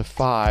confessing to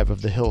 5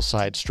 of the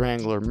Hillside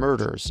Strangler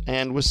murders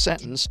and was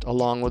sentenced,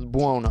 along with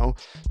Buono,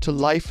 to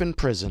life in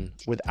prison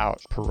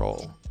without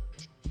parole.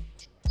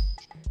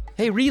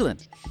 Hey,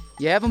 Reelan,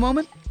 you have a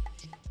moment?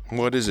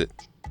 What is it?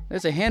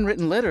 There's a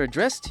handwritten letter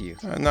addressed to you.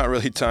 Not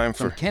really time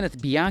From for...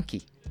 Kenneth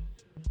Bianchi.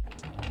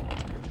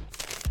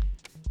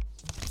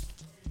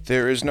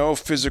 There is no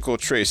physical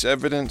trace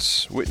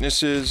evidence,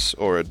 witnesses,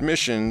 or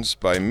admissions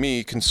by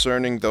me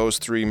concerning those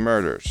 3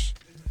 murders.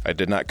 I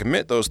did not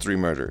commit those 3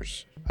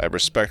 murders. I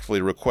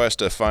respectfully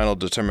request a final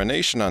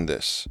determination on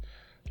this.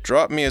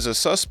 Drop me as a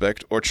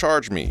suspect or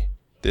charge me.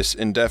 This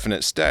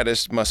indefinite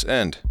status must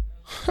end.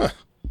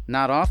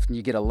 Not often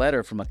you get a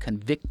letter from a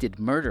convicted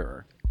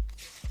murderer.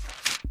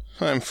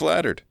 I'm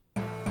flattered.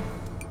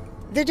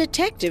 The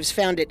detectives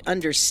found it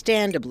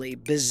understandably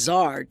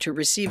bizarre to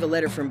receive a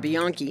letter from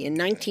Bianchi in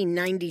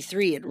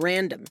 1993 at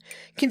random,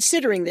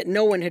 considering that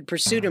no one had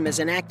pursued him as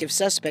an active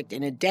suspect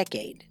in a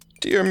decade.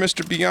 Dear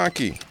Mr.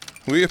 Bianchi,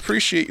 we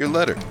appreciate your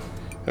letter.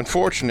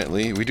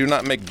 Unfortunately, we do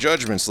not make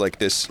judgments like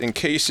this in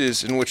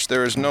cases in which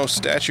there is no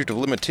statute of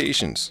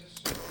limitations.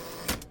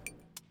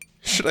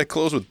 Should I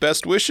close with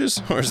best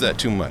wishes, or is that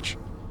too much?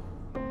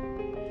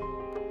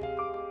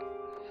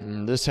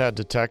 This had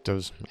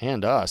detectives,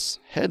 and us,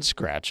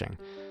 head-scratching.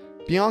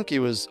 Bianchi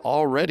was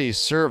already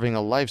serving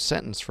a life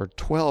sentence for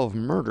 12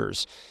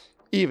 murders.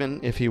 Even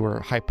if he were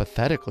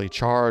hypothetically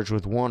charged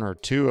with 1 or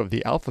 2 of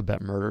the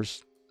Alphabet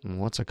murders,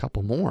 what's a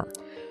couple more?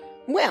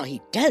 Well,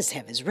 he does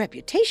have his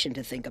reputation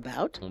to think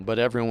about. But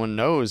everyone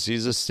knows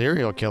he's a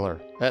serial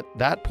killer. At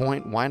that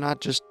point, why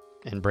not just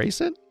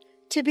embrace it?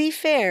 To be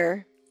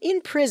fair,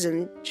 in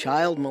prison,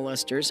 child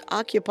molesters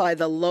occupy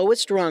the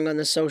lowest rung on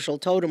the social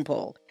totem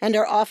pole and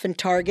are often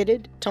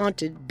targeted,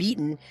 taunted,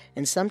 beaten,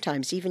 and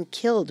sometimes even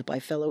killed by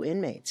fellow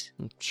inmates.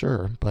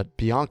 Sure, but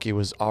Bianchi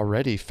was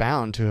already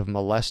found to have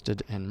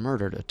molested and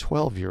murdered a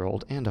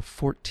 12-year-old and a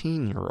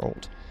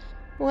 14-year-old.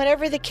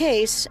 Whatever the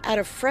case, out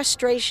of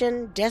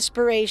frustration,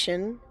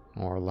 desperation,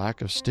 or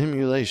lack of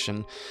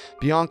stimulation,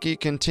 Bianchi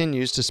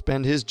continues to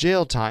spend his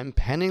jail time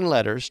penning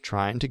letters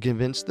trying to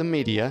convince the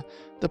media,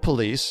 the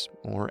police,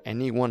 or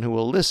anyone who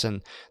will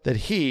listen that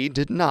he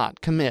did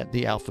not commit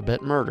the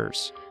Alphabet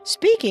murders.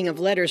 Speaking of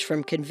letters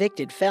from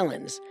convicted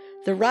felons,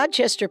 the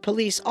Rochester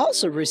police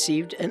also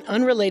received an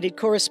unrelated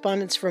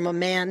correspondence from a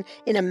man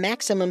in a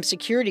maximum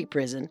security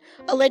prison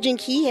alleging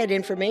he had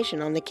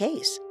information on the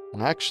case.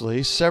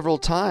 Actually, several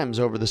times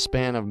over the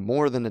span of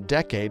more than a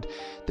decade,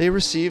 they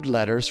received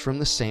letters from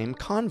the same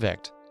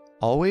convict,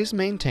 always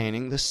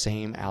maintaining the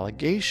same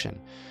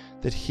allegation,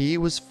 that he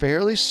was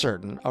fairly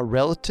certain a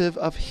relative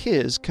of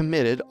his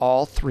committed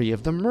all 3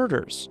 of the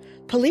murders.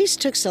 Police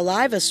took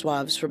saliva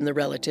swabs from the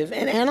relative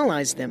and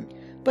analyzed them,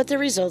 but the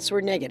results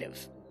were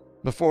negative.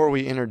 Before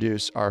we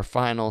introduce our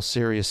final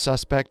serious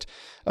suspect,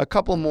 a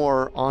couple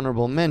more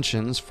honorable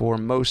mentions for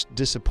most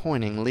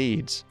disappointing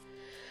leads.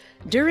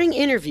 During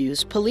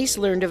interviews, police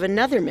learned of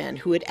another man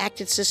who had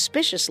acted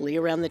suspiciously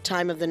around the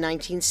time of the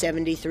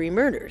 1973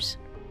 murders.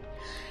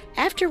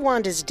 After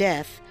Wanda's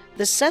death,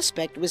 the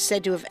suspect was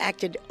said to have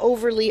acted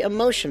overly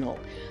emotional,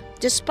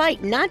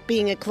 despite not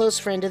being a close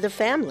friend of the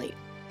family.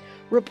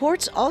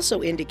 Reports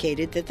also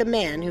indicated that the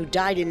man, who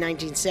died in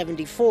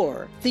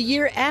 1974, the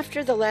year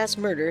after the last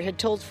murder, had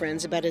told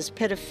friends about his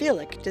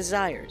pedophilic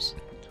desires.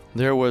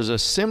 There was a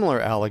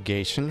similar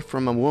allegation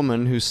from a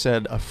woman who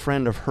said a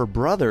friend of her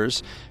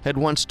brother's had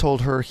once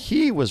told her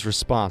he was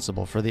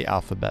responsible for the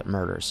Alphabet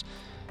murders.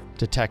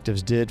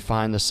 Detectives did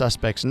find the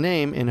suspect's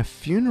name in a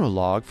funeral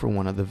log for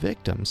one of the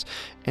victims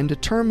and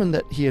determined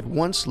that he had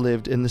once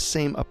lived in the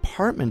same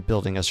apartment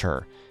building as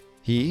her.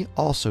 He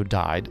also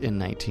died in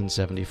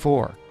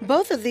 1974.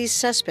 Both of these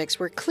suspects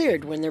were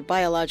cleared when their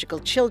biological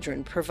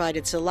children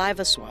provided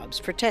saliva swabs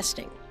for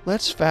testing.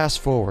 Let's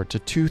fast forward to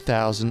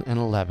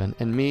 2011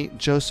 and meet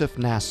Joseph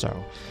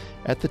Nasso.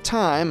 At the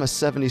time, a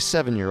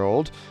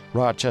 77-year-old,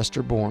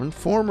 Rochester-born,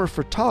 former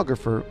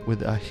photographer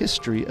with a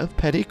history of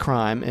petty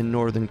crime in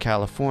Northern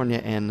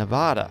California and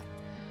Nevada.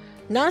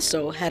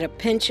 Nasso had a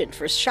penchant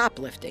for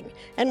shoplifting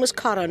and was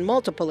caught on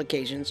multiple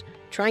occasions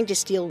trying to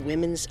steal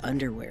women's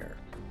underwear.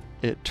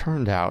 It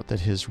turned out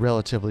that his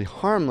relatively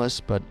harmless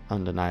but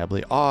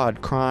undeniably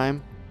odd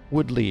crime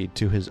would lead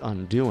to his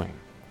undoing.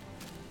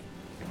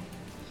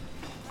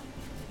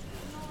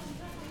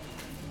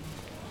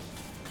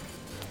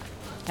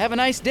 Have a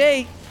nice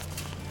day.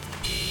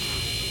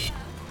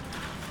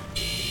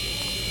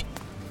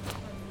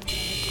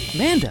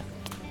 Amanda,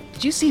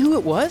 did you see who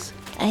it was?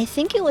 I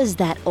think it was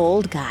that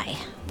old guy.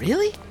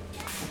 Really?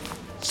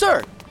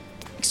 Sir!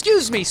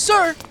 Excuse me,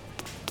 sir!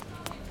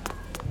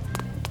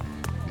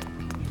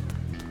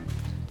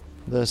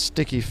 The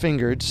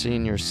sticky-fingered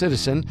senior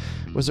citizen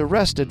was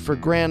arrested for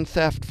grand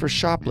theft for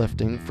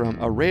shoplifting from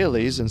a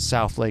Raley's in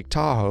South Lake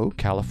Tahoe,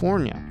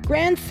 California.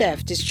 Grand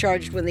theft is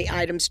charged when the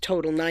items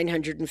total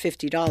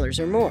 $950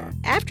 or more.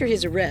 After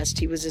his arrest,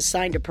 he was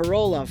assigned a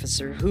parole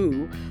officer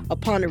who,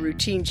 upon a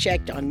routine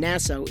check on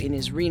Nasso in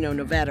his Reno,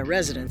 Nevada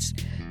residence,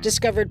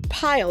 discovered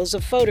piles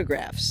of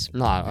photographs.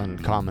 Not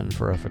uncommon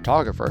for a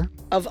photographer.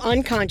 Of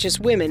unconscious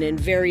women in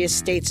various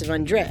states of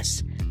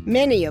undress,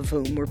 many of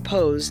whom were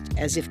posed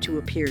as if to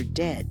appear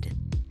dead.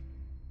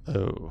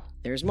 Oh.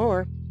 There's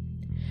more.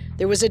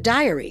 There was a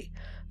diary.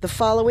 The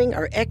following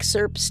are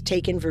excerpts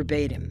taken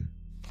verbatim.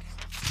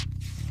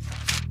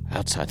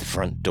 Outside the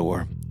front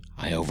door,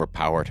 I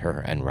overpowered her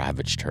and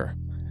ravaged her.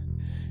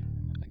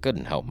 I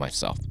couldn't help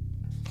myself.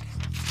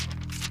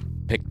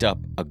 Picked up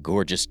a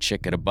gorgeous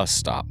chick at a bus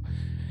stop,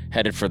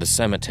 headed for the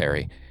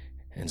cemetery,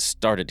 and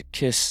started to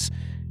kiss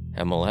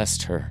and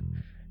molest her.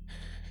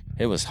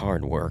 It was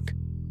hard work.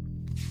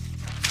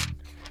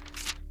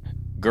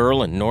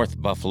 Girl in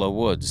North Buffalo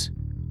Woods.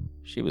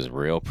 She was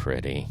real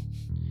pretty.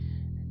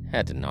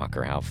 Had to knock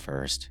her out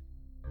first.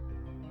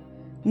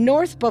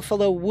 North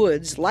Buffalo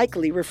Woods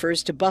likely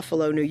refers to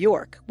Buffalo, New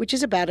York, which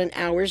is about an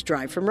hour's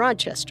drive from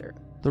Rochester.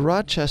 The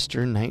Rochester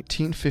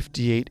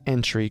 1958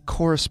 entry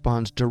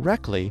corresponds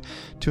directly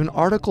to an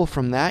article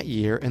from that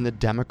year in the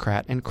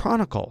Democrat and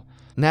Chronicle.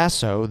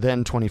 Nasso,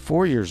 then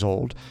 24 years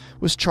old,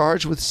 was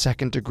charged with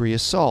second-degree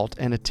assault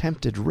and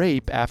attempted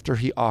rape after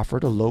he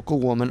offered a local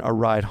woman a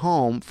ride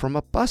home from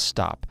a bus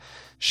stop.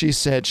 She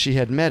said she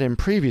had met him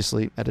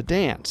previously at a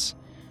dance.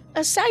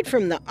 Aside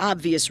from the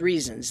obvious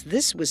reasons,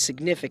 this was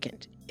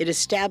significant. It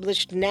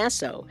established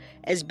Nasso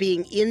as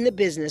being in the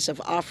business of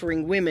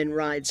offering women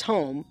rides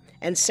home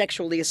and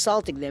sexually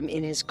assaulting them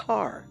in his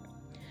car.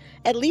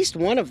 At least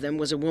one of them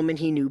was a woman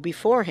he knew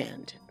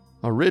beforehand.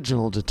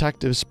 Original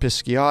detectives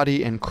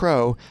Pisciotti and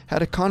Crow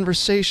had a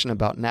conversation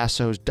about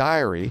Nasso's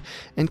diary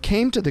and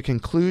came to the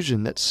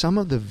conclusion that some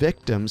of the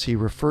victims he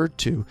referred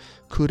to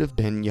could have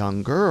been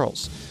young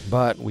girls.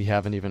 But we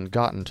haven't even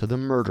gotten to the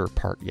murder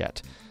part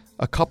yet.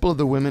 A couple of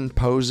the women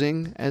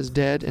posing as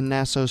dead in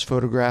Nasso's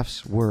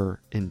photographs were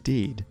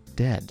indeed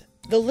dead.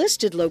 The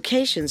listed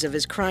locations of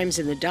his crimes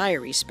in the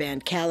diary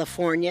spanned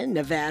California,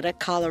 Nevada,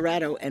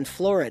 Colorado, and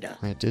Florida.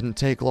 It didn't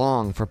take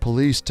long for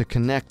police to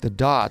connect the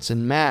dots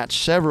and match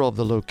several of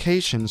the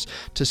locations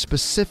to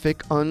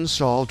specific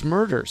unsolved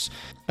murders.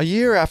 A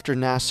year after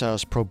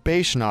Nasso's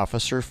probation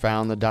officer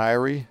found the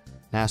diary,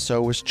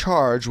 Nasso was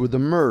charged with the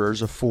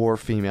murders of 4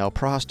 female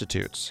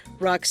prostitutes.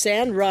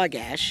 Roxanne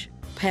Rogash,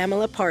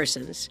 Pamela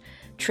Parsons,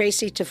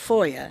 Tracy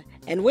Tafoya,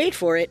 and wait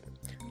for it,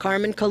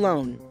 Carmen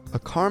Colon. A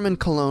Carmen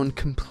Colon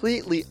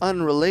completely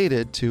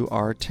unrelated to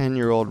our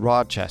 10-year-old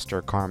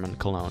Rochester Carmen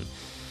Colon.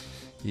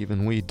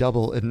 Even we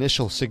double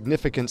initial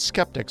significant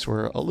skeptics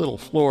were a little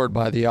floored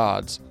by the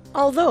odds.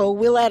 Although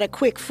we'll add a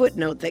quick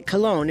footnote that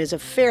Colon is a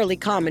fairly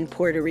common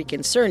Puerto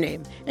Rican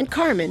surname, and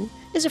Carmen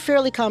is a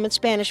fairly common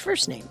Spanish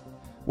first name.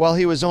 While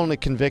he was only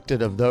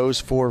convicted of those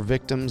 4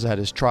 victims at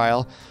his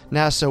trial,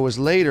 Nasso was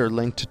later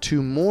linked to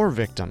 2 more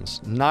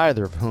victims,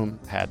 neither of whom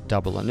had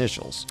double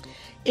initials.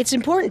 It's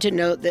important to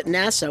note that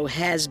Nasso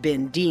has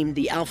been deemed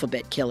the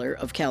alphabet killer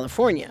of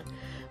California,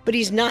 but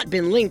he's not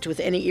been linked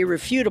with any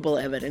irrefutable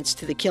evidence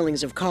to the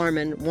killings of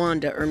Carmen,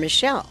 Wanda, or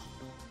Michelle.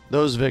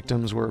 Those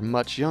victims were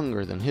much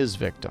younger than his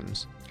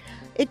victims.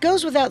 It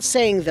goes without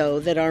saying, though,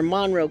 that our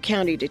Monroe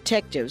County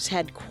detectives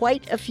had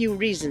quite a few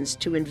reasons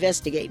to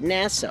investigate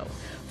Nasso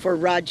for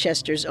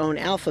Rochester's own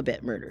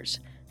alphabet murders.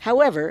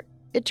 However,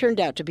 it turned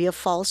out to be a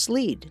false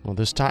lead. Well,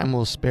 this time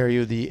we'll spare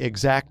you the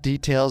exact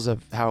details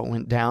of how it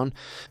went down,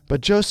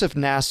 but Joseph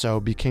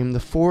Nasso became the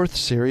 4th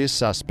serious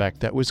suspect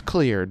that was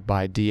cleared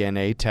by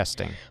DNA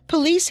testing.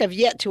 Police have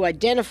yet to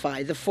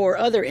identify the 4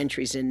 other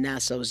entries in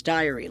Nasso's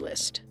diary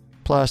list.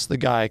 Plus, the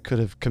guy could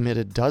have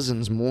committed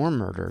dozens more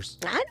murders.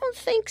 I don't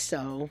think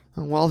so.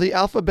 While the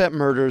alphabet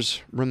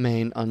murders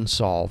remain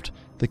unsolved,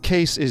 the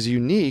case is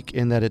unique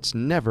in that it's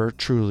never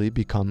truly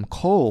become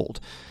cold.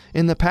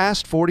 In the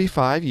past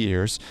 45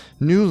 years,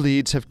 new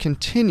leads have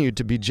continued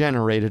to be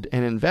generated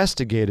and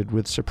investigated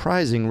with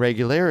surprising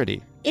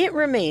regularity. It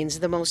remains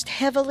the most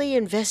heavily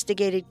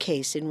investigated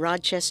case in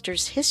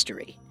Rochester's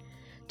history.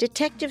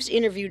 Detectives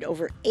interviewed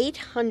over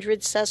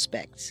 800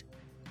 suspects.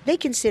 They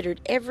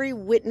considered every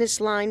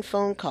witness line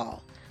phone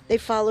call. They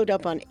followed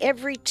up on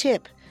every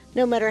tip,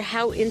 no matter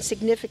how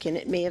insignificant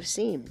it may have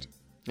seemed.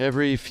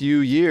 Every few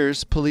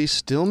years, police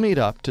still meet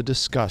up to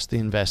discuss the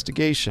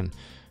investigation.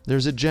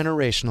 There's a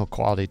generational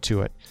quality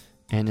to it,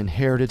 an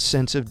inherited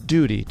sense of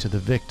duty to the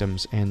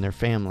victims and their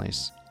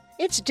families.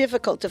 It's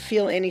difficult to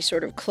feel any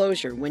sort of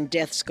closure when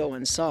deaths go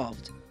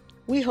unsolved.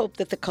 We hope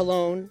that the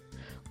Colon,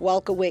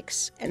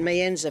 Walkowicz, and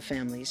Mayenza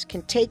families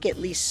can take at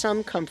least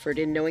some comfort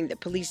in knowing that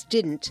police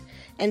didn't,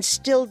 and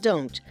still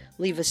don't,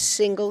 leave a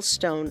single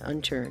stone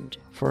unturned.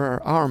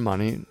 For our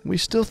money, we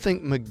still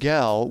think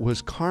Miguel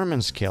was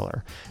Carmen's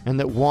killer, and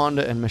that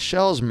Wanda and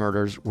Michelle's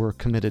murders were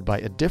committed by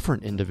a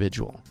different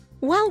individual.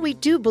 While we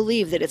do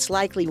believe that it's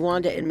likely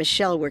Wanda and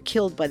Michelle were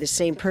killed by the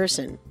same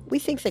person, we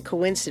think the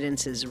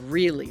coincidences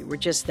really were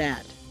just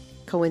that,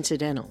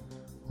 coincidental.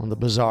 Well, the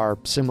bizarre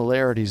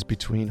similarities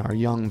between our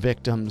young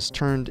victims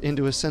turned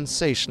into a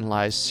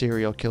sensationalized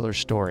serial killer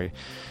story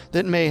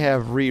that may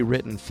have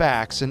rewritten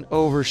facts and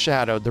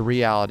overshadowed the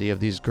reality of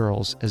these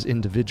girls as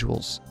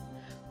individuals.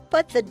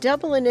 But the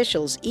double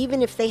initials,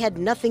 even if they had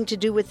nothing to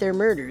do with their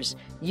murders,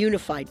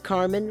 unified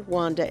Carmen,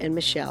 Wanda, and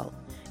Michelle.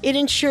 It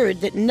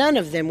ensured that none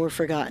of them were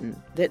forgotten,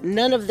 that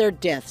none of their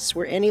deaths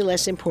were any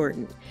less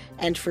important,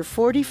 and for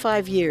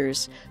 45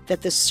 years,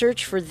 that the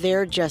search for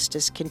their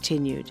justice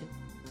continued.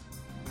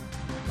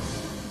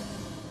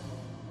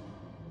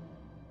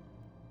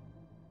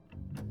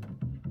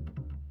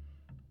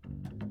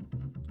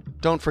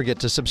 Don't forget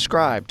to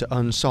subscribe to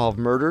Unsolved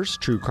Murders,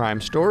 True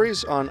Crime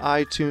Stories on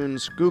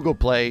iTunes, Google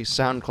Play,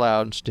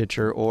 SoundCloud,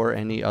 Stitcher, or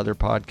any other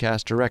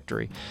podcast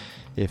directory.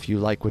 If you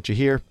like what you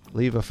hear,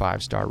 leave a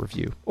 5-star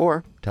review,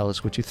 or tell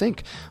us what you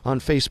think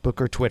on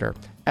Facebook or Twitter,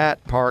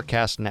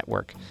 @Parcast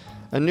Network.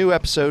 A new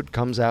episode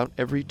comes out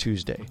every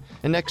Tuesday,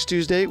 and next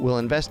Tuesday we'll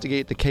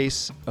investigate the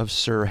case of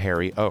Sir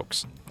Harry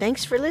Oakes.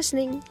 Thanks for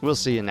listening. We'll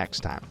see you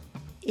next time.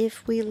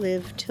 If we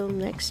live till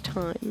next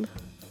time.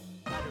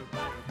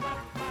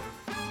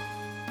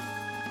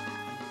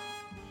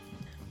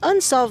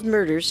 Unsolved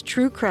Murders,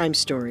 True Crime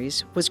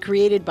Stories was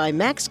created by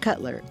Max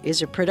Cutler,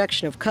 is a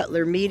production of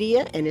Cutler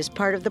Media, and is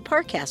part of the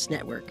Parcast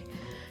Network.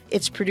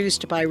 It's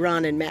produced by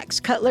Ron and Max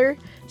Cutler,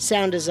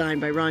 sound design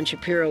by Ron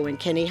Shapiro and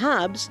Kenny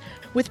Hobbs,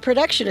 with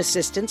production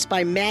assistance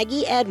by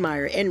Maggie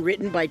Admire and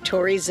written by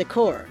Tori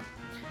Zakor.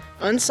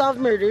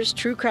 Unsolved Murders,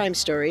 True Crime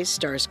Stories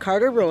stars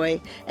Carter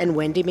Roy and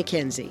Wenndy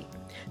McKenzie.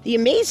 The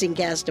amazing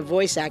cast of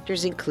voice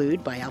actors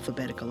include, by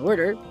alphabetical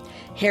order,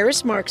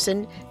 Harris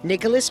Markson,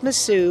 Nicholas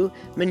Massou,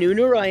 Manu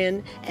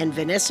Narayan, and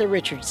Vanessa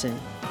Richardson.